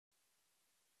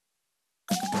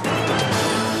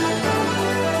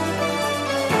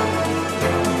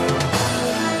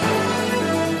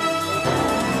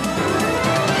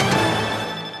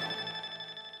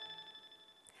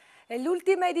È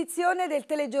l'ultima edizione del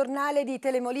telegiornale di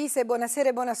Telemolise. Buonasera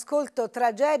e buon ascolto.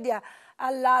 Tragedia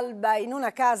all'alba in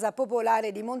una casa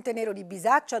popolare di Montenero di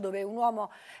Bisaccia, dove un uomo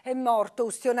è morto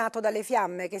ustionato dalle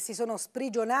fiamme che si sono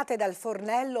sprigionate dal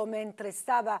fornello mentre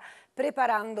stava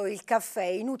preparando il caffè.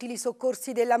 Inutili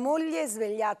soccorsi della moglie,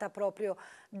 svegliata proprio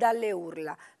dalle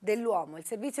urla dell'uomo. Il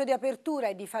servizio di apertura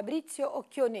è di Fabrizio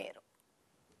Occhionero.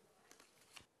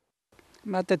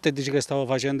 Ma te dici che stavo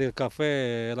facendo il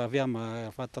caffè e la fiamma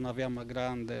ha fatto una fiamma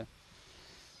grande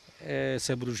e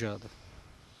si è bruciata.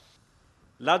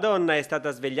 La donna è stata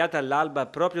svegliata all'alba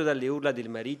proprio dalle urla del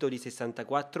marito di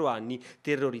 64 anni.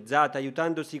 Terrorizzata,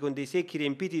 aiutandosi con dei secchi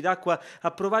riempiti d'acqua,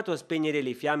 ha provato a spegnere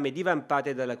le fiamme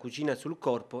divampate dalla cucina sul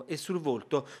corpo e sul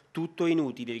volto. Tutto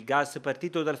inutile, il gas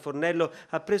partito dal fornello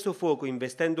ha preso fuoco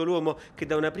investendo l'uomo che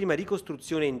da una prima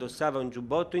ricostruzione indossava un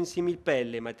giubbotto in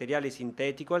similpelle, materiale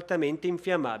sintetico altamente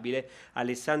infiammabile.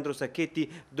 Alessandro Sacchetti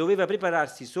doveva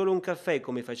prepararsi solo un caffè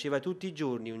come faceva tutti i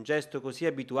giorni, un gesto così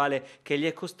abituale che gli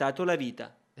è costato la vita.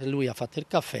 E lui ha fatto il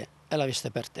caffè e l'ha vista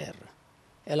per terra.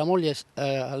 E la moglie,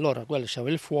 allora quello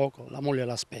c'aveva il fuoco, la moglie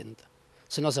l'ha spenta,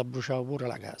 se no si bruciava pure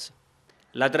la casa.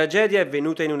 La tragedia è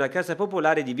avvenuta in una casa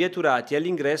popolare di Via Turati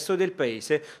all'ingresso del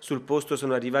paese. Sul posto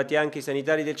sono arrivati anche i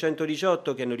sanitari del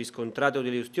 118 che hanno riscontrato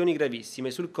delle ustioni gravissime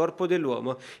sul corpo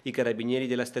dell'uomo. I carabinieri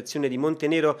della stazione di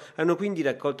Montenero hanno quindi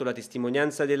raccolto la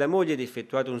testimonianza della moglie ed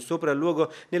effettuato un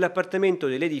sopralluogo nell'appartamento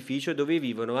dell'edificio dove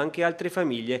vivono anche altre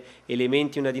famiglie,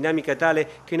 elementi una dinamica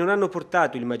tale che non hanno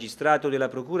portato il magistrato della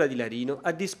procura di Larino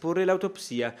a disporre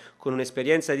l'autopsia. Con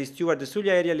un'esperienza di steward sugli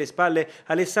aerei alle spalle,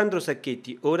 Alessandro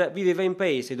Sacchetti ora viveva in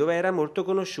paese dove era molto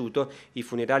conosciuto. I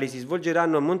funerali si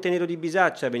svolgeranno a Montenero di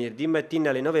Bisaccia venerdì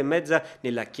mattina alle 9:30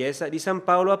 nella chiesa di San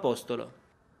Paolo Apostolo.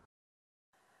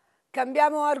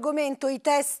 Cambiamo argomento, i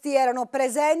testi erano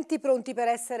presenti, pronti per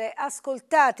essere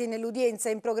ascoltati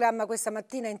nell'udienza in programma questa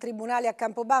mattina in tribunale a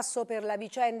Campobasso per la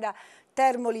vicenda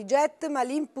Telemolise, ma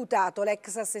l'imputato,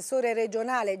 l'ex assessore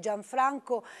regionale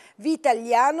Gianfranco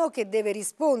Vitagliano, che deve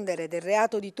rispondere del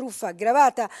reato di truffa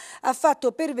aggravata, ha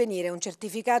fatto pervenire un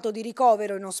certificato di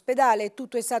ricovero in ospedale e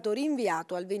tutto è stato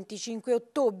rinviato al 25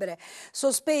 ottobre.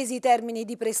 Sospesi i termini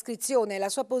di prescrizione, la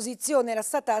sua posizione era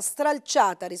stata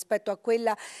stralciata rispetto a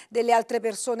quella delle altre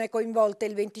persone coinvolte.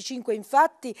 Il 25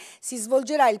 infatti si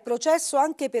svolgerà il processo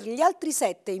anche per gli altri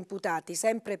 7 imputati,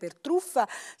 sempre per truffa,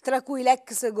 tra cui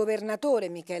l'ex governatore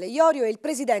Michele Iorio e il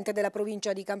presidente della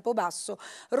provincia di Campobasso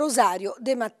Rosario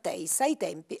De Matteis, ai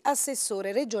tempi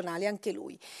assessore regionale anche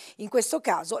lui. In questo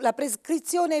caso la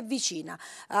prescrizione è vicina.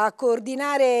 A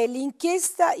coordinare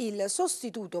l'inchiesta il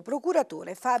sostituto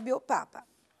procuratore Fabio Papa.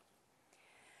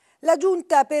 La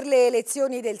Giunta per le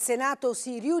elezioni del Senato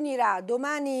si riunirà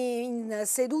domani in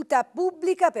seduta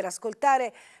pubblica per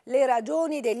ascoltare le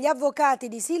ragioni degli avvocati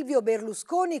di Silvio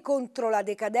Berlusconi contro la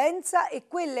decadenza e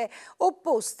quelle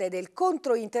opposte del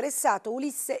controinteressato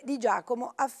Ulisse Di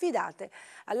Giacomo, affidate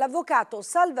all'avvocato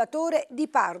Salvatore Di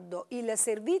Pardo. Il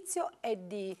servizio è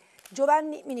di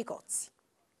Giovanni Minicozzi.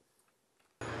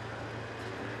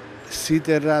 Si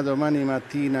terrà domani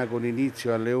mattina con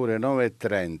inizio alle ore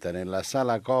 9:30 nella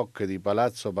Sala Koch di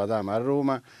Palazzo Padama a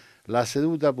Roma la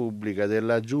seduta pubblica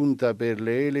della Giunta per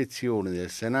le elezioni del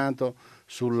Senato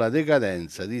sulla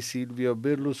decadenza di Silvio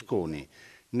Berlusconi.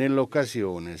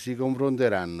 Nell'occasione si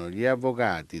confronteranno gli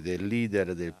avvocati del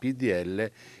leader del PDL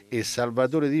e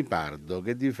Salvatore Di Pardo,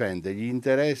 che difende gli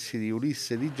interessi di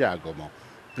Ulisse Di Giacomo,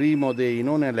 primo dei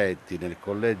non eletti nel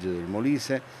collegio del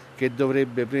Molise, che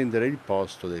dovrebbe prendere il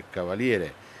posto del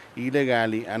Cavaliere. I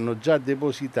legali hanno già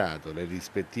depositato le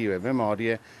rispettive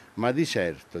memorie, ma di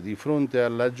certo di fronte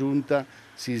alla Giunta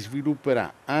si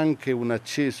svilupperà anche un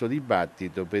acceso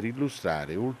dibattito per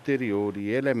illustrare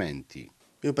ulteriori elementi.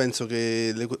 Io penso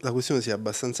che la questione sia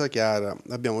abbastanza chiara,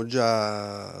 abbiamo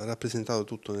già rappresentato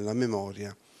tutto nella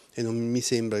memoria e non mi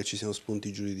sembra che ci siano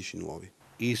spunti giuridici nuovi.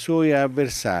 I suoi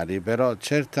avversari però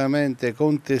certamente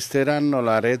contesteranno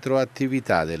la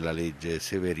retroattività della legge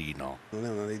Severino. Non è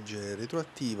una legge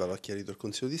retroattiva, lo ha chiarito il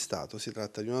Consiglio di Stato, si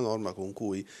tratta di una norma con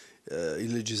cui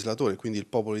il legislatore, quindi il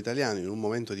popolo italiano, in un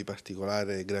momento di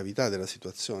particolare gravità della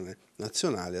situazione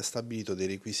nazionale, ha stabilito dei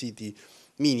requisiti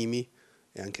minimi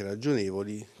e anche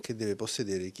ragionevoli che deve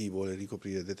possedere chi vuole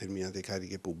ricoprire determinate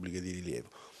cariche pubbliche di rilievo.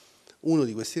 Uno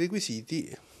di questi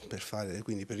requisiti,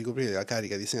 quindi per ricoprire la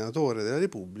carica di senatore della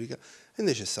Repubblica, è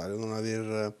necessario non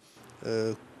aver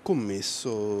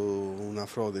commesso una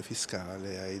frode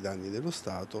fiscale ai danni dello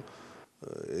Stato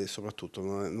e soprattutto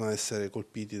non essere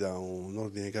colpiti da un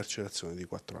ordine di carcerazione di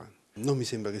 4 anni. Non mi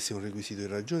sembra che sia un requisito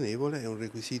irragionevole, è un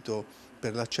requisito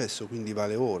per l'accesso, quindi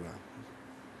vale ora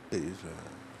per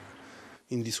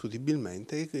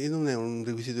indiscutibilmente, e non è un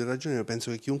requisito irragionevole.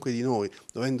 Penso che chiunque di noi,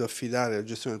 dovendo affidare la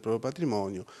gestione del proprio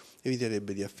patrimonio,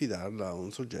 eviterebbe di affidarla a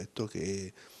un soggetto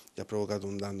che gli ha provocato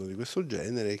un danno di questo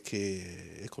genere e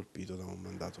che è colpito da un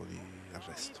mandato di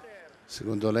arresto.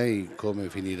 Secondo lei come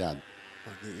finirà?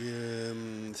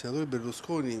 Il senatore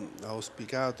Berlusconi ha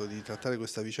auspicato di trattare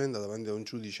questa vicenda davanti a un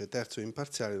giudice terzo e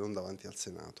imparziale, non davanti al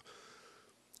Senato.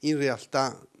 In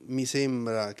realtà mi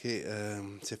sembra che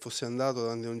se fosse andato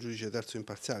davanti a un giudice terzo e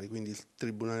imparziale, quindi il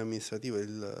Tribunale amministrativo e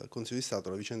il Consiglio di Stato,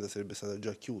 la vicenda sarebbe stata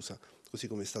già chiusa, così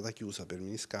come è stata chiusa per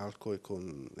Miniscalco e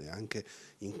anche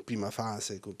in prima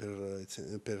fase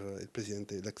per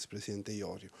l'ex presidente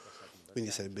Iorio. Quindi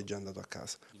sarebbe già andato a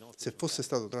casa. Se fosse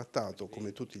stato trattato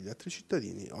come tutti gli altri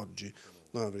cittadini, oggi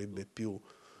non avrebbe più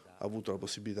avuto la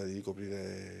possibilità di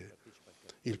ricoprire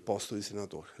il posto di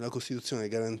senatore. La Costituzione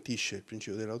garantisce il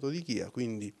principio dell'autodichia,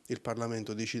 quindi il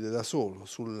Parlamento decide da solo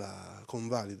sulla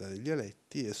convalida degli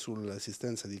eletti e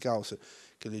sull'esistenza di cause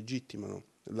che legittimano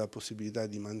la possibilità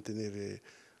di mantenere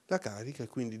la carica, e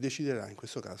quindi deciderà in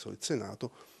questo caso il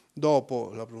Senato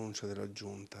dopo la pronuncia della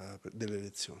Giunta delle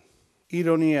elezioni.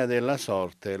 Ironia della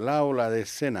sorte, l'Aula del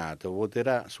Senato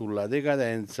voterà sulla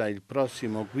decadenza il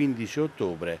prossimo 15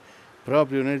 ottobre,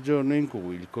 proprio nel giorno in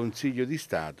cui il Consiglio di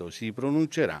Stato si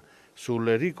pronuncerà sul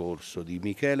ricorso di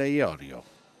Michele Iorio.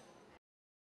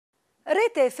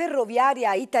 Rete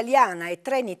ferroviaria italiana e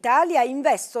Trenitalia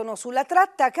investono sulla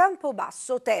tratta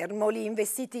Campobasso-Termoli,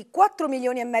 investiti 4,5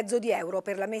 milioni di euro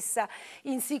per la messa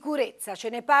in sicurezza. Ce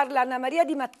ne parla Anna Maria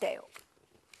Di Matteo.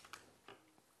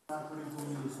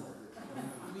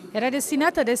 Era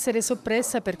destinata ad essere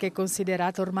soppressa perché è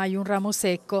considerata ormai un ramo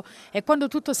secco, e quando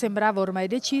tutto sembrava ormai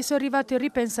deciso è arrivato il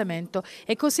ripensamento,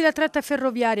 e così la tratta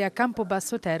ferroviaria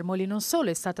Campobasso Termoli non solo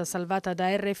è stata salvata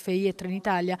da RFI e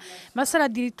Trenitalia, ma sarà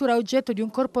addirittura oggetto di un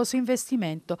corposo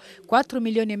investimento, 4,5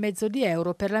 milioni di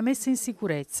euro per la messa in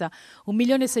sicurezza,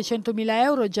 1.600.000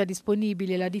 euro già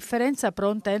disponibili e la differenza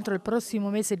pronta entro il prossimo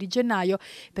mese di gennaio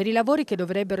per i lavori che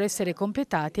dovrebbero essere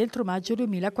completati entro maggio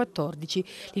 2014.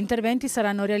 Gli interventi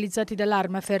saranno realizzati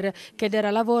dall'Armafer, che darà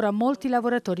lavoro a molti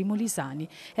lavoratori molisani.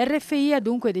 RFI ha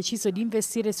dunque deciso di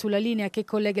investire sulla linea che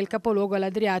collega il capoluogo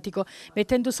all'Adriatico,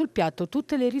 mettendo sul piatto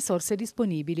tutte le risorse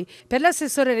disponibili. Per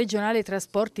l'assessore regionale ai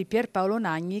trasporti Pierpaolo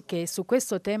Nagni, che su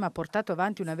questo tema ha portato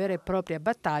avanti una vera e propria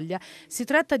battaglia, si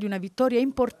tratta di una vittoria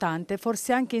importante,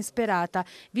 forse anche insperata,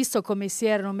 visto come si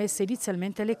erano messe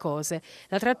inizialmente le cose.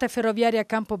 La tratta ferroviaria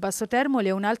Campobasso Termoli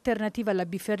è un'alternativa alla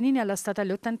Bifernini e alla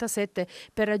statale 87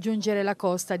 per raggiungere la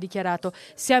costa. Ha dichiarato: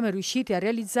 siamo riusciti a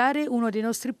realizzare uno dei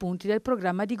nostri punti del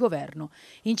programma di governo.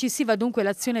 Incisiva dunque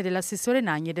l'azione dell'assessore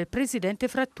Nagni e del presidente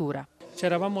Frattura. Ci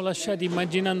eravamo lasciati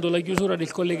immaginando la chiusura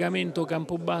del collegamento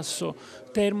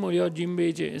Campobasso-Termoli, oggi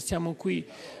invece siamo qui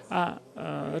a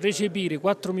recepire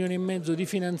 4,5 milioni di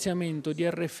finanziamento di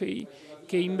RFI,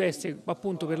 che investe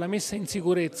appunto per la messa in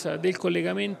sicurezza del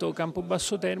collegamento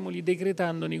Campobasso-Termoli,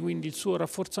 decretandone quindi il suo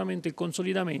rafforzamento e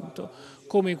consolidamento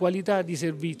come qualità di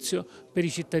servizio per i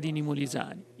cittadini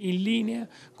molisani, in linea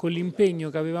con l'impegno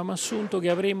che avevamo assunto, che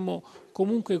avremmo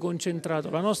comunque concentrato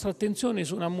la nostra attenzione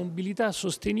su una mobilità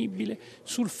sostenibile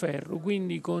sul ferro,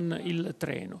 quindi con il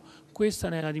treno. Questa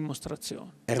ne è la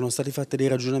dimostrazione. Erano stati fatti dei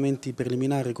ragionamenti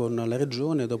preliminari con la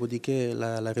Regione, dopodiché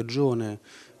la Regione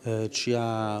ci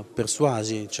ha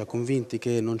persuasi, ci ha convinti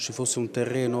che non ci fosse un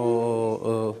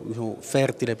terreno diciamo,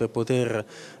 fertile per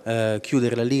poter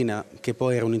chiudere la linea, che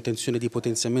poi era un'intenzione di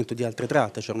potenziamento di altre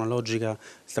tratte, c'era una logica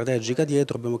strategica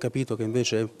dietro. Abbiamo capito che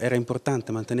invece era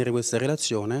importante mantenere questa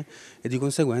relazione e di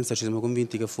conseguenza ci siamo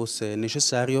convinti che fosse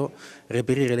necessario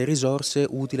reperire le risorse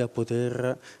utili a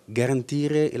poter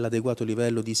garantire l'adeguato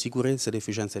livello di sicurezza ed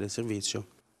efficienza del servizio.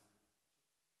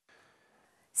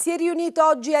 Si è riunito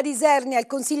oggi ad Isernia il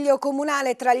Consiglio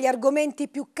Comunale. Tra gli argomenti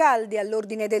più caldi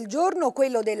all'ordine del giorno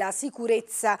quello della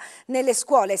sicurezza nelle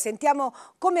scuole. Sentiamo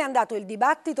come è andato il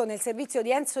dibattito nel servizio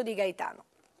di Enzo Di Gaetano.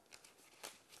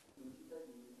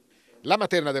 La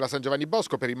materna della San Giovanni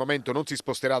Bosco per il momento non si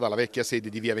sposterà dalla vecchia sede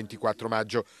di via 24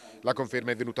 maggio. La conferma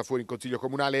è venuta fuori in Consiglio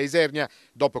Comunale a Isernia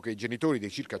dopo che i genitori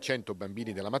dei circa 100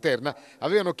 bambini della materna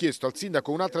avevano chiesto al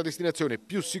sindaco un'altra destinazione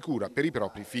più sicura per i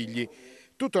propri figli.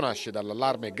 Tutto nasce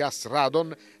dall'allarme gas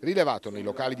radon rilevato nei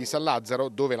locali di San Lazzaro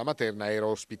dove la materna era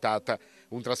ospitata.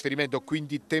 Un trasferimento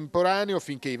quindi temporaneo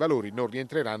finché i valori non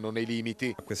rientreranno nei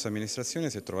limiti. Questa amministrazione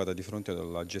si è trovata di fronte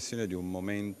alla gestione di un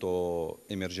momento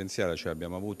emergenziale, cioè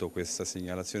abbiamo avuto questa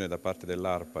segnalazione da parte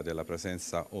dell'ARPA della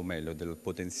presenza, o meglio del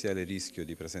potenziale rischio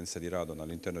di presenza di radon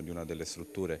all'interno di una delle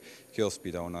strutture che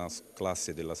ospita una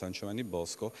classe della San Giovanni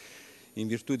Bosco. In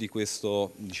virtù di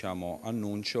questo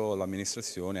annuncio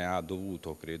l'amministrazione ha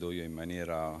dovuto, credo io in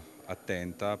maniera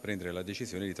attenta a prendere la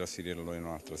decisione di trasferirlo in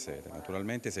un'altra sede.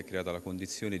 Naturalmente si è creata la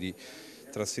condizione di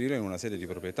trasferirlo in una sede di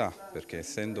proprietà, perché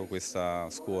essendo questa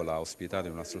scuola ospitata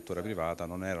in una struttura privata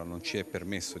non ci è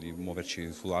permesso di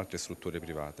muoverci su altre strutture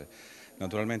private.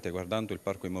 Naturalmente, guardando il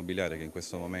parco immobiliare che in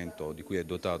questo momento di cui è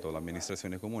dotato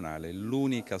l'amministrazione comunale,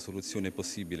 l'unica soluzione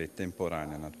possibile e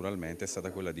temporanea naturalmente è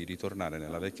stata quella di ritornare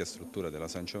nella vecchia struttura della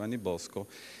San Giovanni Bosco,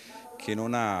 che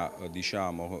non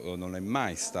è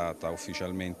mai stata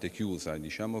ufficialmente chiusa.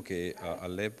 Diciamo che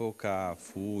all'epoca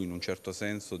fu in un certo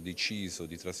senso deciso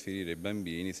di trasferire i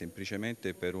bambini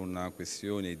semplicemente per una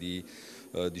questione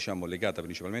legata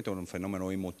principalmente a un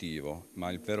fenomeno emotivo, ma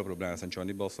il vero problema della San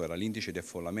Giovanni Bosco era l'indice di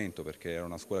affollamento, perché era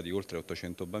una scuola di oltre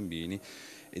 800 bambini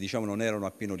e non erano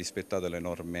appieno rispettate le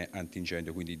norme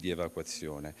antincendio, quindi di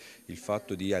evacuazione. Il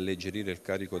fatto di alleggerire il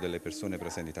carico delle persone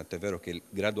presenti, tant'è vero che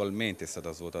gradualmente è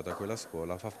stata svuotata quella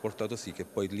scuola, ha portato sì che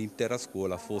poi l'intera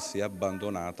scuola fosse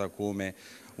abbandonata come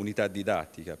unità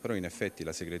didattica, però in effetti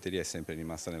la segreteria è sempre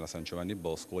rimasta nella San Giovanni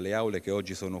Bosco. Le aule che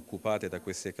oggi sono occupate da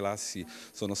queste classi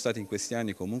sono state in questi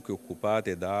anni comunque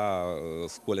occupate da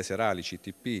scuole serali,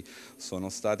 CTP, sono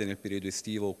state nel periodo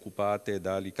estivo occupate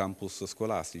dai campus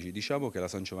scolastici. Diciamo che la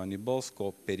San Giovanni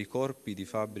Bosco, per i corpi di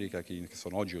fabbrica che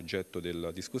sono oggi oggetto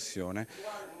della discussione,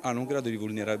 hanno un grado di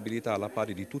vulnerabilità alla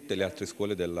pari di tutte le altre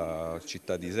scuole della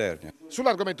città di Isernia.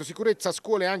 Sull'argomento sicurezza,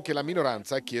 scuole, anche la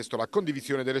minoranza ha chiesto la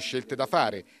condivisione delle scelte da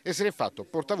fare e se ne è fatto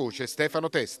portavoce Stefano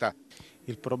Testa.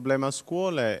 Il problema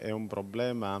scuole è un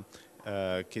problema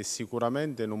che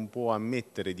sicuramente non può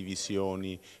ammettere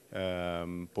divisioni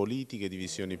politiche,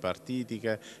 divisioni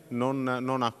partitiche, non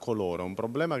a colore. È un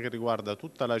problema che riguarda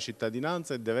tutta la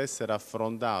cittadinanza e deve essere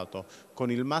affrontato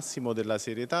con il massimo della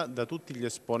serietà da tutti gli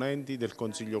esponenti del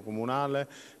Consiglio Comunale,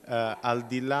 al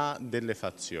di là delle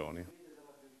fazioni.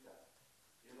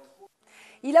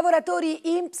 I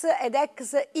lavoratori INPS ed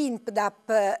ex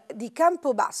INPDAP di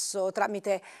Campobasso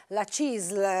tramite la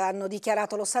CISL hanno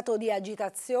dichiarato lo stato di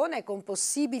agitazione con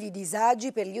possibili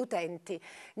disagi per gli utenti.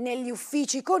 Negli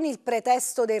uffici, con il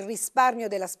pretesto del risparmio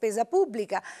della spesa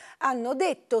pubblica, hanno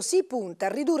detto si punta a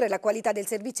ridurre la qualità del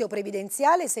servizio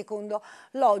previdenziale secondo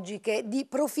logiche di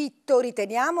profitto.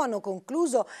 Riteniamo, hanno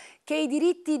concluso, che i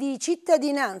diritti di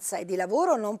cittadinanza e di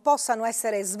lavoro non possano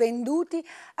essere svenduti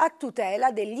a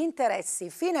tutela degli interessi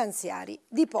finanziari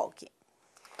di pochi.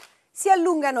 Si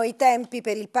allungano i tempi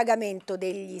per il pagamento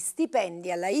degli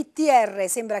stipendi alla ITR,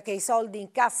 sembra che i soldi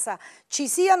in cassa ci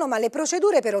siano, ma le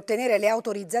procedure per ottenere le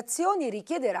autorizzazioni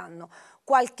richiederanno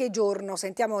qualche giorno.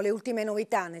 Sentiamo le ultime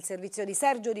novità nel servizio di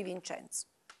Sergio Di Vincenzo.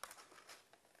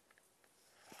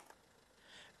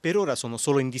 Per ora sono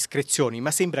solo indiscrezioni, ma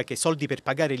sembra che i soldi per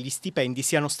pagare gli stipendi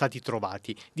siano stati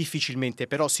trovati. Difficilmente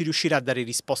però si riuscirà a dare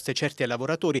risposte certe ai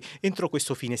lavoratori entro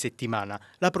questo fine settimana.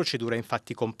 La procedura è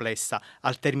infatti complessa.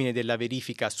 Al termine della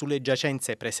verifica sulle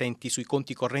giacenze presenti sui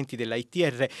conti correnti della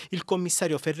ITR, il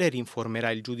commissario Ferreri informerà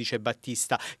il giudice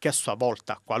Battista, che a sua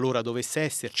volta, qualora dovesse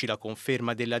esserci la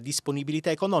conferma della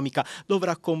disponibilità economica,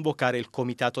 dovrà convocare il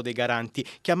comitato dei garanti,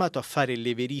 chiamato a fare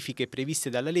le verifiche previste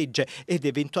dalla legge ed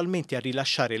eventualmente a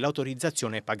rilasciare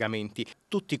l'autorizzazione ai pagamenti.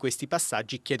 Tutti questi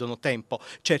passaggi chiedono tempo.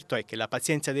 Certo è che la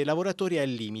pazienza dei lavoratori è al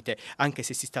limite, anche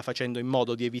se si sta facendo in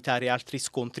modo di evitare altri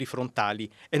scontri frontali.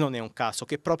 E non è un caso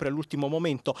che proprio all'ultimo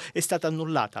momento è stata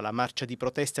annullata la marcia di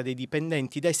protesta dei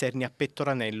dipendenti da Isernia a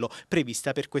Pettoranello,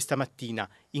 prevista per questa mattina.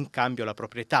 In cambio la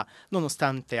proprietà,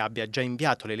 nonostante abbia già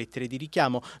inviato le lettere di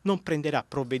richiamo, non prenderà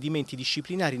provvedimenti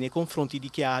disciplinari nei confronti di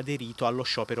chi ha aderito allo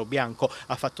sciopero bianco,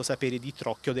 ha fatto sapere Di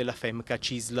Trocchio della Femca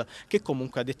CISL, che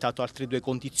comunque ha dettato altre due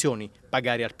condizioni: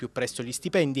 pagare al più presto gli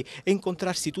stipendi e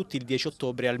incontrarsi tutti il 10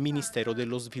 ottobre al Ministero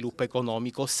dello Sviluppo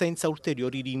Economico senza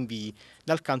ulteriori rinvii.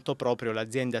 Dal canto proprio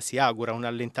l'azienda si augura un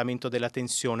allentamento della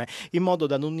tensione in modo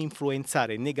da non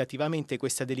influenzare negativamente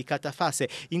questa delicata fase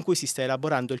in cui si sta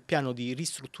elaborando il piano di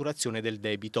ristrutturazione del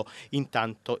debito.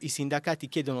 Intanto i sindacati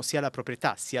chiedono sia alla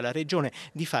proprietà sia alla Regione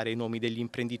di fare i nomi degli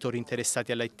imprenditori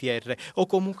interessati all'ITR o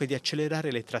comunque di accelerare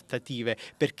le trattative,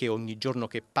 perché ogni giorno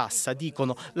che passa, dicono,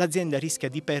 l'azienda rischia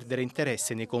di perdere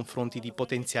interesse nei confronti di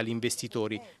potenziali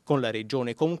investitori. Con la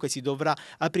Regione comunque si dovrà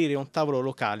aprire un tavolo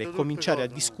locale e cominciare a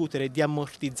discutere di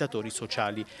ammortizzatori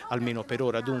sociali. Almeno per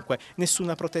ora dunque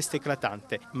nessuna protesta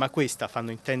eclatante, ma questa,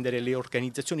 fanno intendere le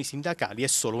organizzazioni sindacali, è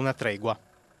solo una tregua.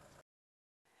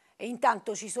 E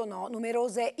intanto ci sono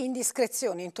numerose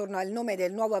indiscrezioni intorno al nome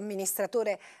del nuovo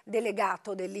amministratore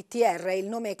delegato dell'ITR. Il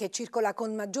nome che circola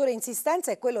con maggiore insistenza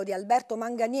è quello di Alberto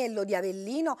Manganiello di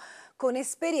Avellino, con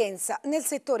esperienza nel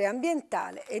settore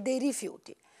ambientale e dei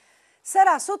rifiuti.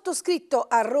 Sarà sottoscritto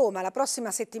a Roma la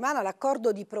prossima settimana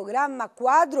l'accordo di programma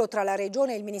quadro tra la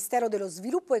Regione e il Ministero dello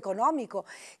Sviluppo Economico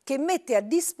che mette a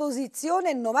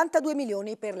disposizione 92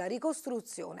 milioni per la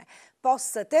ricostruzione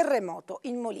post terremoto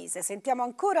in Molise. Sentiamo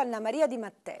ancora Anna Maria Di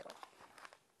Matteo.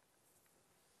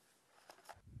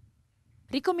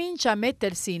 Ricomincia a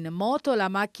mettersi in moto la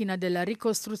macchina della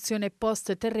ricostruzione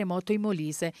post-terremoto in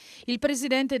Molise. Il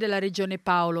presidente della regione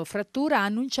Paolo Frattura ha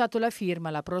annunciato la firma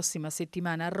la prossima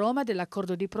settimana a Roma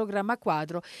dell'accordo di programma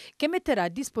quadro che metterà a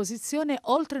disposizione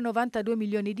oltre 92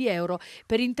 milioni di euro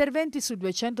per interventi su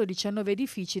 219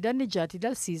 edifici danneggiati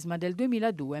dal sisma del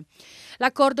 2002.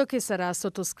 L'accordo, che sarà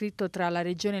sottoscritto tra la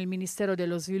regione e il Ministero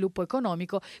dello Sviluppo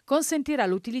Economico, consentirà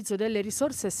l'utilizzo delle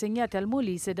risorse assegnate al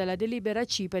Molise dalla delibera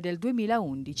CIPE del 2011.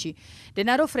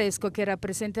 Denaro fresco che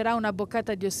rappresenterà una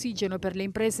boccata di ossigeno per le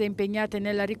imprese impegnate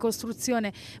nella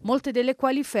ricostruzione, molte delle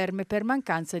quali ferme per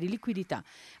mancanza di liquidità.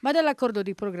 Ma dall'accordo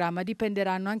di programma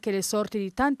dipenderanno anche le sorti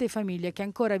di tante famiglie che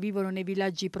ancora vivono nei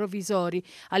villaggi provvisori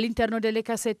all'interno delle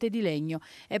casette di legno.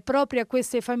 E proprio a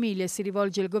queste famiglie si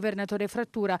rivolge il governatore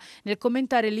Frattura nel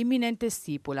commentare l'imminente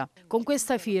stipula. Con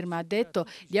questa firma, ha detto,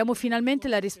 diamo finalmente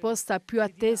la risposta più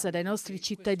attesa dai nostri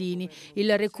cittadini,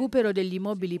 il recupero degli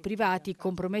immobili privati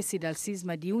compromessi dal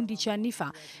sisma di 11 anni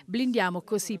fa. Blindiamo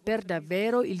così per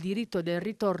davvero il diritto del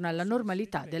ritorno alla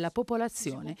normalità della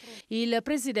popolazione. Il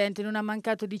presidente non ha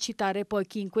mancato di citare poi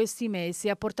chi in questi mesi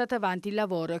ha portato avanti il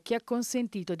lavoro che ha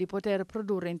consentito di poter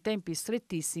produrre in tempi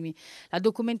strettissimi la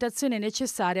documentazione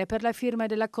necessaria per la firma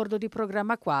dell'accordo di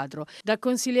programma quadro. Dal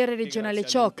consigliere regionale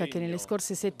Ciocca, che nelle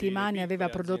scorse settimane aveva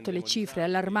prodotto le cifre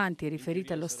allarmanti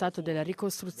riferite allo stato della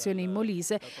ricostruzione in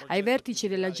Molise, ai vertici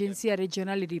dell'Agenzia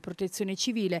regionale di protezione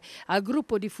civile, al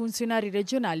gruppo di funzionari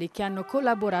regionali che hanno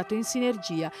collaborato in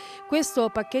sinergia. Questo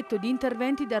pacchetto di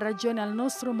interventi dà ragione al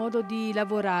nostro modo di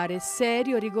lavorare,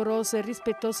 serio, rigoroso e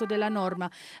rispettoso della norma,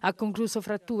 ha concluso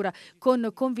Frattura, con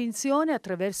convinzione,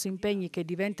 attraverso impegni che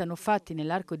diventano fatti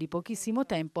nell'arco di pochissimo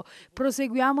tempo,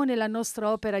 proseguiamo nella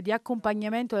nostra opera di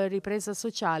accompagnamento alla ripresa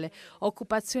sociale,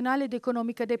 occupazionale ed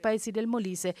economica dei paesi del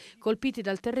Molise, colpiti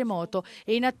dal terremoto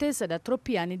e in attesa da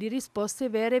troppi anni di risposte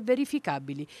vere e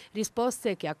verificabili,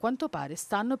 risposte che a quanto pare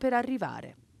stanno per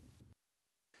arrivare.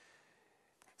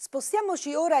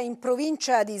 Spostiamoci ora in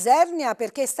provincia di Isernia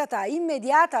perché è stata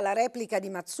immediata la replica di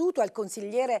Mazzuto al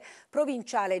consigliere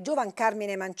provinciale Giovan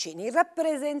Carmine Mancini. Il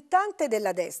rappresentante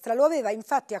della destra lo aveva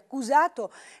infatti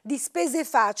accusato di spese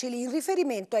facili in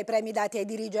riferimento ai premi dati ai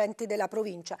dirigenti della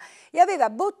provincia e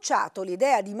aveva bocciato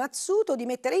l'idea di Mazzuto di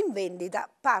mettere in vendita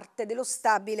parte dello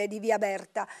stabile di Via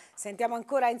Berta. Sentiamo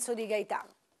ancora Enzo Di Gaetano.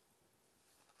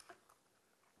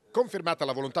 Confermata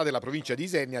la volontà della provincia di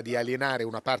Isernia di alienare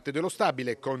una parte dello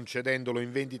stabile, concedendolo in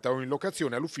vendita o in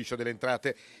locazione all'ufficio delle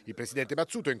entrate. Il presidente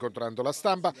Mazzuto, incontrando la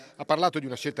stampa, ha parlato di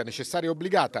una scelta necessaria e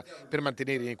obbligata per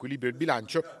mantenere in equilibrio il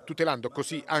bilancio, tutelando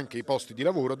così anche i posti di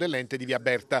lavoro dell'ente di Via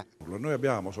Berta. Noi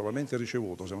abbiamo solamente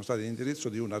ricevuto, siamo stati in indirizzo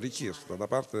di una richiesta da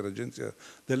parte dell'Agenzia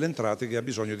delle Entrate che ha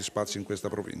bisogno di spazi in questa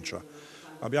provincia.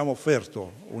 Abbiamo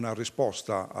offerto una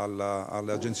risposta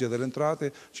all'Agenzia delle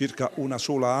Entrate, circa una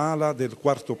sola ala del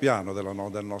quarto piano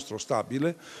del nostro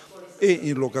stabile e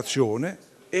in locazione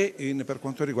e per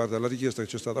quanto riguarda la richiesta che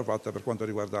ci è stata fatta per quanto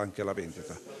riguarda anche la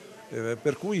vendita.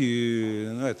 Per cui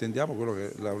noi attendiamo quello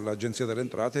che l'Agenzia delle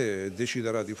Entrate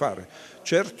deciderà di fare.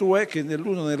 Certo è che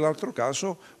nell'uno e nell'altro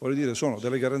caso sono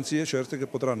delle garanzie certe che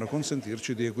potranno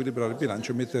consentirci di equilibrare il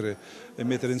bilancio e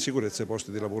mettere in sicurezza i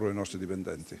posti di lavoro dei nostri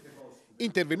dipendenti.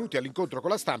 Intervenuti all'incontro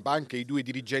con la stampa anche i due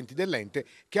dirigenti dell'ente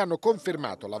che hanno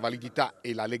confermato la validità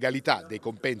e la legalità dei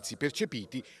compensi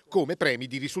percepiti come premi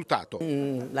di risultato.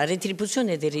 La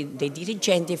retribuzione dei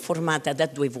dirigenti è formata da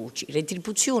due voci: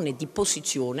 retribuzione di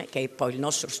posizione, che è poi il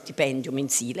nostro stipendio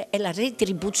mensile, e la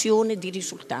retribuzione di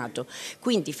risultato,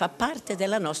 quindi fa parte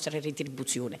della nostra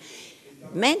retribuzione.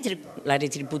 Mentre la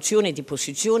retribuzione di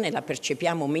posizione la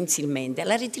percepiamo mensilmente,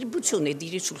 la retribuzione di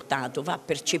risultato va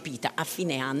percepita a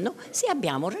fine anno se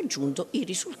abbiamo raggiunto i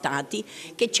risultati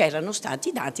che c'erano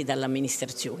stati dati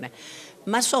dall'amministrazione.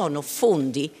 Ma sono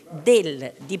fondi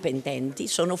del dipendenti,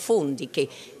 sono fondi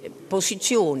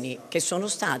posizioni che sono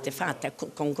state fatte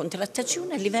con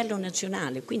contrattazione a livello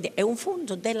nazionale, quindi è un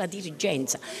fondo della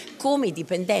dirigenza. Come i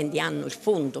dipendenti hanno il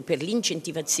fondo per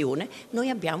l'incentivazione,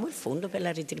 noi abbiamo il fondo per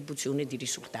la retribuzione di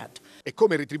risultato. E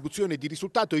come retribuzione di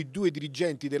risultato i due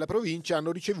dirigenti della provincia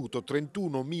hanno ricevuto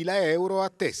 31.000 euro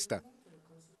a testa.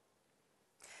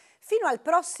 Fino al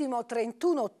prossimo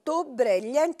 31 ottobre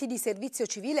gli enti di servizio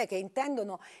civile che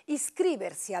intendono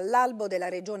iscriversi all'albo della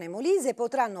Regione Molise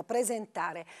potranno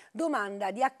presentare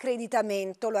domanda di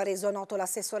accreditamento, lo ha reso noto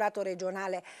l'assessorato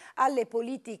regionale alle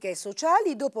politiche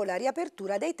sociali dopo la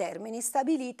riapertura dei termini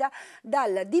stabilita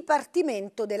dal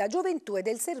Dipartimento della Gioventù e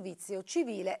del Servizio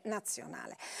Civile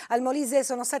Nazionale. Al Molise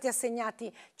sono stati assegnati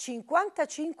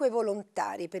 55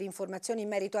 volontari. Per informazioni in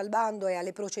merito al bando e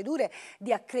alle procedure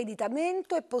di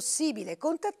accreditamento è possibile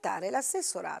contattare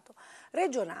l'assessorato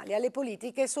regionale alle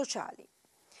politiche sociali.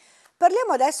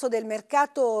 Parliamo adesso del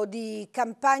mercato di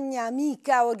campagna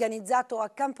amica organizzato a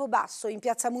Campobasso in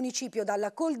piazza Municipio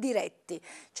dalla Coldiretti.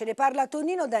 Ce ne parla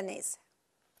Tonino Danese.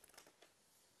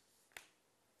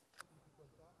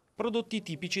 Prodotti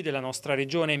tipici della nostra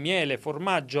regione, miele,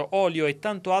 formaggio, olio e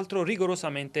tanto altro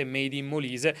rigorosamente made in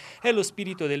Molise. È lo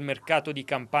spirito del mercato di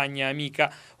campagna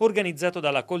amica, organizzato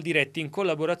dalla Coldiretti in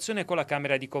collaborazione con la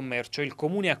Camera di Commercio. Il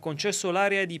Comune ha concesso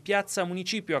l'area di piazza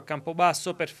Municipio a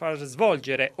Campobasso per far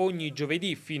svolgere ogni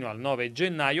giovedì fino al 9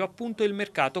 gennaio appunto il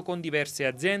mercato con diverse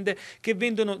aziende che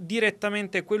vendono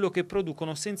direttamente quello che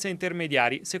producono senza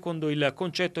intermediari, secondo il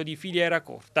concetto di filiera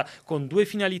corta, con due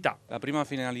finalità. La prima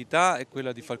finalità è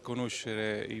quella di far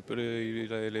conoscere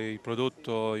il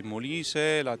prodotto in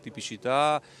Molise, la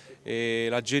tipicità e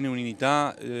la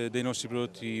genuinità dei nostri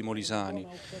prodotti molisani.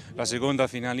 La seconda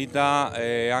finalità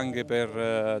è anche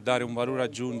per dare un valore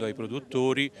aggiunto ai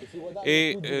produttori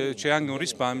e c'è anche un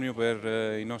risparmio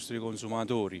per i nostri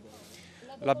consumatori.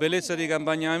 La bellezza di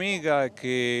Campagna Amica è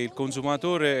che il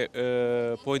consumatore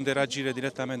può interagire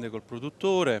direttamente col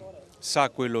produttore, sa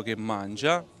quello che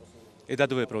mangia e da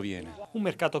dove proviene. Un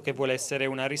mercato che vuole essere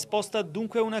una risposta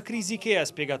dunque a una crisi che, ha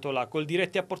spiegato la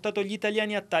Coldiretti, ha portato gli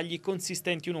italiani a tagli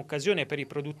consistenti, un'occasione per i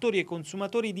produttori e i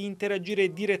consumatori di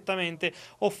interagire direttamente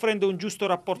offrendo un giusto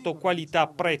rapporto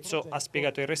qualità-prezzo, ha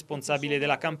spiegato il responsabile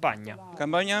della campagna.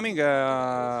 Campagna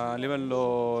Amica a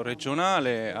livello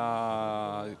regionale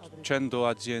ha 100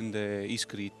 aziende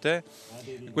iscritte,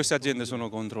 queste aziende sono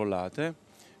controllate.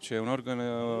 C'è un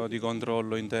organo di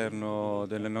controllo interno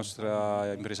della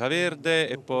nostra impresa verde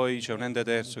e poi c'è un ente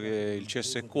terzo che è il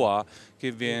CSQA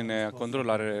che viene a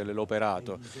controllare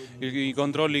l'operato. I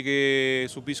controlli che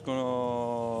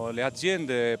subiscono le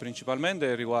aziende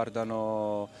principalmente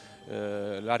riguardano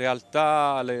la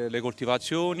realtà, le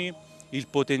coltivazioni, il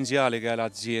potenziale che ha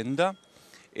l'azienda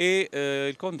e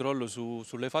il controllo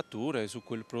sulle fatture, su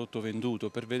quel prodotto venduto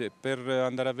per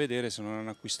andare a vedere se non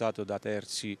hanno acquistato da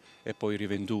terzi e poi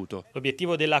rivenduto.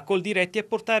 L'obiettivo della Coldiretti è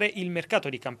portare il mercato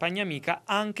di campagna amica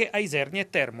anche a Isernia e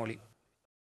Termoli.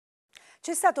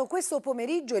 C'è stato questo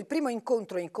pomeriggio il primo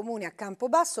incontro in comune a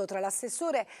Campobasso tra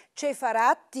l'assessore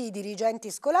Cefaratti, i dirigenti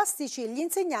scolastici e gli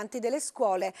insegnanti delle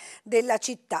scuole della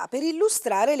città per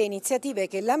illustrare le iniziative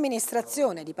che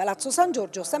l'amministrazione di Palazzo San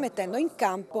Giorgio sta mettendo in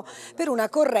campo per una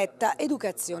corretta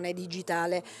educazione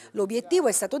digitale. L'obiettivo,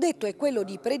 è stato detto, è quello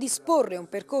di predisporre un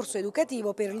percorso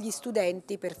educativo per gli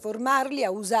studenti, per formarli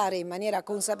a usare in maniera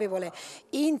consapevole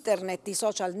internet, i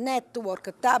social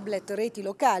network, tablet, reti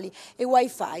locali e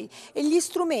wifi e gli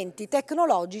strumenti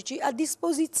tecnologici a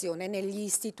disposizione negli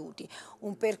istituti.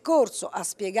 Un percorso, ha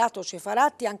spiegato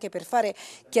Cefaratti, anche per fare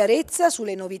chiarezza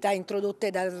sulle novità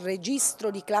introdotte dal registro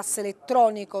di classe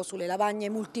elettronico, sulle lavagne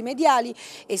multimediali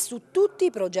e su tutti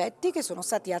i progetti che sono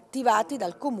stati attivati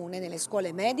dal Comune nelle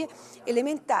scuole medie,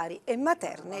 elementari e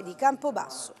materne di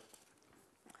Campobasso.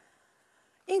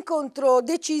 Incontro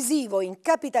decisivo in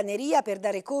Capitaneria per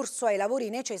dare corso ai lavori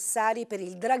necessari per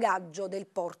il dragaggio del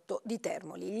porto di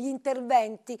Termoli. Gli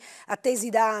interventi, attesi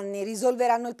da anni,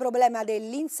 risolveranno il problema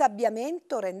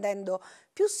dell'insabbiamento rendendo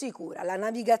più sicura la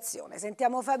navigazione.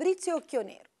 Sentiamo Fabrizio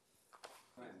Occhionero.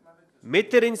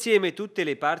 Mettere insieme tutte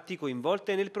le parti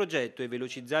coinvolte nel progetto e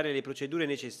velocizzare le procedure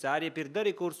necessarie per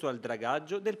dare corso al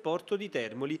dragaggio del porto di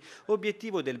Termoli,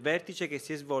 obiettivo del vertice che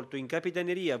si è svolto in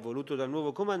Capitaneria, voluto dal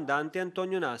nuovo comandante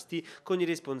Antonio Nasti, con i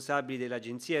responsabili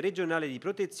dell'Agenzia regionale di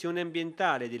protezione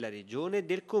ambientale della Regione e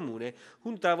del Comune.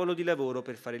 Un tavolo di lavoro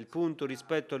per fare il punto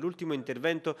rispetto all'ultimo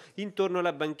intervento intorno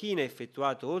alla banchina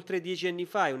effettuato oltre 10 anni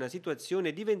fa e una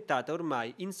situazione diventata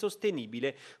ormai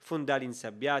insostenibile. Fondali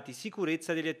insabbiati,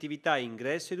 sicurezza delle attività,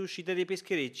 ingresso ed uscita dei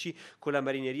pescherecci, con la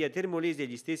marineria termolese e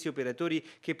gli stessi operatori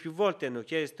che più volte hanno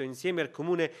chiesto insieme al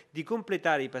Comune di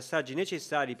completare i passaggi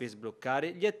necessari per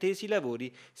sbloccare gli attesi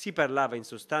lavori. Si parlava in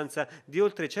sostanza di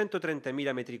oltre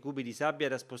 130.000 metri cubi di sabbia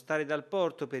da spostare dal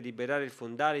porto per liberare il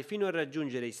fondale fino a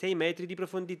raggiungere i 6 metri di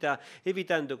profondità,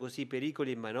 evitando così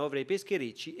pericoli e manovre ai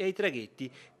pescherecci e ai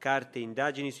traghetti. Carte e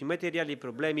indagini sui materiali e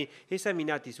problemi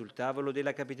esaminati sul tavolo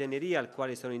della Capitaneria, al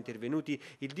quale sono intervenuti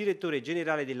il direttore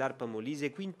generale dell'ARPA ARPA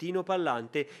Molise Quintino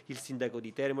Pallante, il sindaco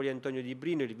di Termoli Antonio Di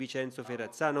Brino e il Vicenzo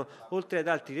Ferrazzano, oltre ad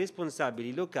altri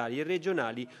responsabili locali e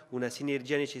regionali, una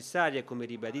sinergia necessaria, come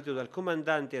ribadito dal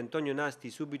comandante Antonio Nasti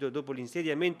subito dopo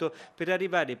l'insediamento, per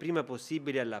arrivare prima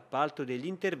possibile all'appalto degli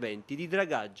interventi di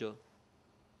dragaggio.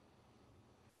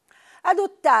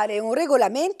 Adottare un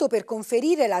regolamento per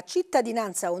conferire la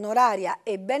cittadinanza onoraria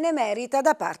e benemerita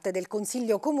da parte del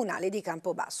Consiglio Comunale di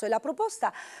Campobasso. È la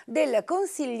proposta del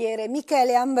consigliere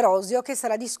Michele Ambrosio che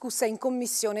sarà discussa in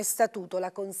Commissione Statuto.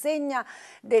 La consegna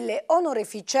delle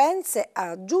onoreficenze,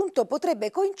 ha aggiunto, potrebbe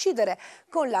coincidere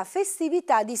con la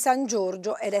festività di San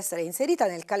Giorgio ed essere inserita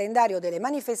nel calendario delle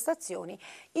manifestazioni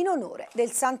in onore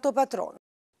del Santo Patrono.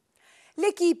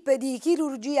 L'equipe di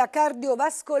chirurgia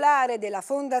cardiovascolare della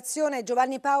Fondazione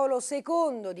Giovanni Paolo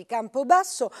II di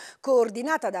Campobasso,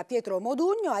 coordinata da Pietro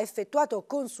Modugno, ha effettuato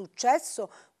con successo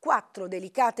 4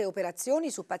 delicate operazioni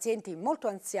su pazienti molto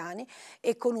anziani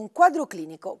e con un quadro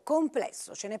clinico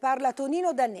complesso. Ce ne parla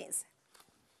Tonino Dannese.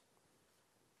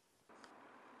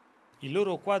 Il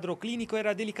loro quadro clinico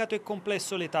era delicato e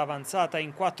complesso, l'età avanzata,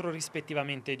 in 4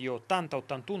 rispettivamente di 80,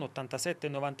 81, 87 e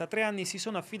 93 anni, si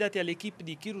sono affidati all'equipe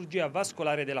di chirurgia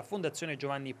vascolare della Fondazione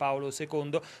Giovanni Paolo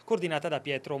II, coordinata da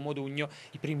Pietro Modugno.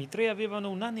 I primi 3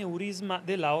 avevano un aneurisma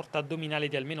dell'aorta addominale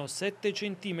di almeno 7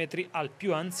 cm, al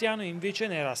più anziano invece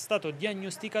ne era stato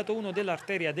diagnosticato uno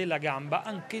dell'arteria della gamba,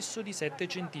 anch'esso di 7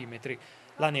 cm.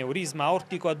 L'aneurisma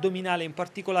aortico addominale in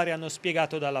particolare, hanno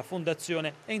spiegato dalla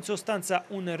Fondazione, è in sostanza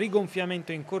un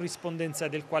rigonfiamento in corrispondenza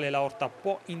del quale l'aorta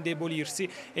può indebolirsi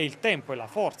e il tempo e la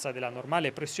forza della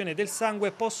normale pressione del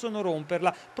sangue possono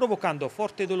romperla, provocando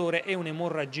forte dolore e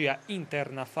un'emorragia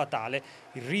interna fatale.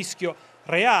 Il rischio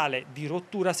reale di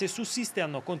rottura, se sussiste,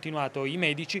 hanno continuato i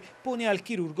medici, pone al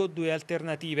chirurgo 2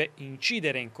 alternative: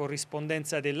 incidere in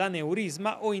corrispondenza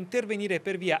dell'aneurisma o intervenire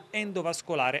per via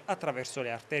endovascolare attraverso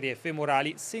le arterie femorali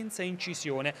senza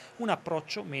incisione, un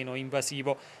approccio meno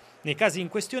invasivo. Nei casi in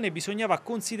questione bisognava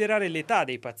considerare l'età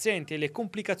dei pazienti e le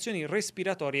complicazioni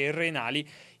respiratorie e renali.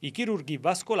 I chirurghi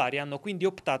vascolari hanno quindi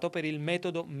optato per il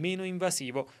metodo meno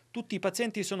invasivo. Tutti i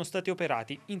pazienti sono stati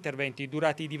operati, interventi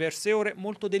durati diverse ore,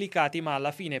 molto delicati, ma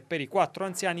alla fine per i 4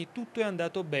 anziani tutto è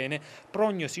andato bene.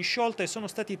 Prognosi sciolta e sono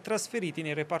stati trasferiti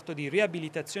nel reparto di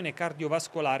riabilitazione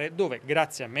cardiovascolare, dove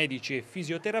grazie a medici e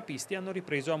fisioterapisti hanno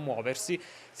ripreso a muoversi.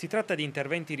 Si tratta di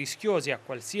interventi rischiosi a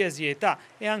qualsiasi età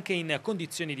e anche in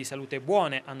condizioni di salute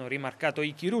buone, hanno rimarcato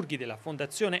i chirurghi della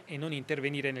Fondazione, e non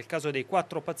intervenire nel caso dei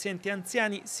 4 pazienti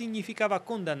anziani significava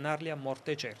condannarli a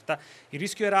morte certa. Il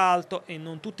rischio era alto e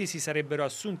non tutti si sarebbero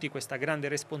assunti questa grande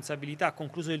responsabilità, ha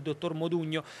concluso il dottor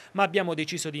Modugno, ma abbiamo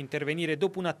deciso di intervenire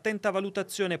dopo un'attenta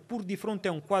valutazione, pur di fronte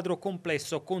a un quadro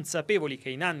complesso, consapevoli che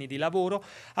in anni di lavoro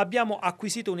abbiamo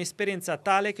acquisito un'esperienza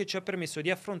tale che ci ha permesso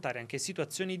di affrontare anche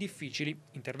situazioni difficili.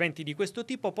 Interventi di questo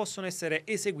tipo possono essere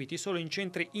eseguiti solo in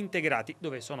centri integrati,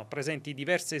 dove sono presenti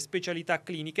diverse specialità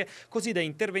cliniche, così da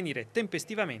intervenire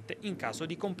tempestivamente in caso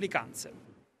di complicanze.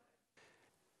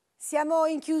 Siamo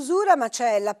in chiusura, ma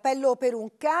c'è l'appello per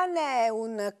un cane,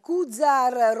 un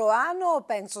Khuzar roano,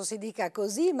 penso si dica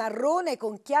così, marrone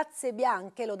con chiazze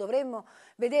bianche, lo dovremmo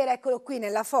vedere, eccolo qui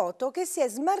nella foto, che si è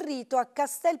smarrito a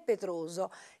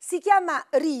Castelpetroso. Si chiama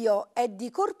Rio, è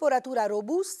di corporatura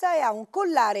robusta e ha un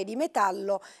collare di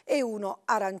metallo e uno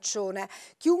arancione.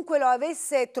 Chiunque lo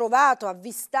avesse trovato,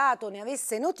 avvistato, ne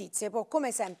avesse notizie, può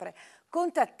come sempre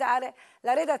contattare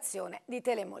la redazione di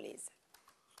Telemolise.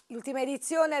 L'ultima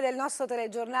edizione del nostro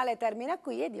telegiornale termina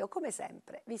qui ed io, come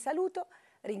sempre, vi saluto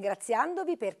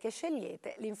ringraziandovi perché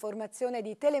scegliete l'informazione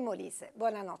di Telemolise.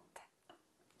 Buonanotte.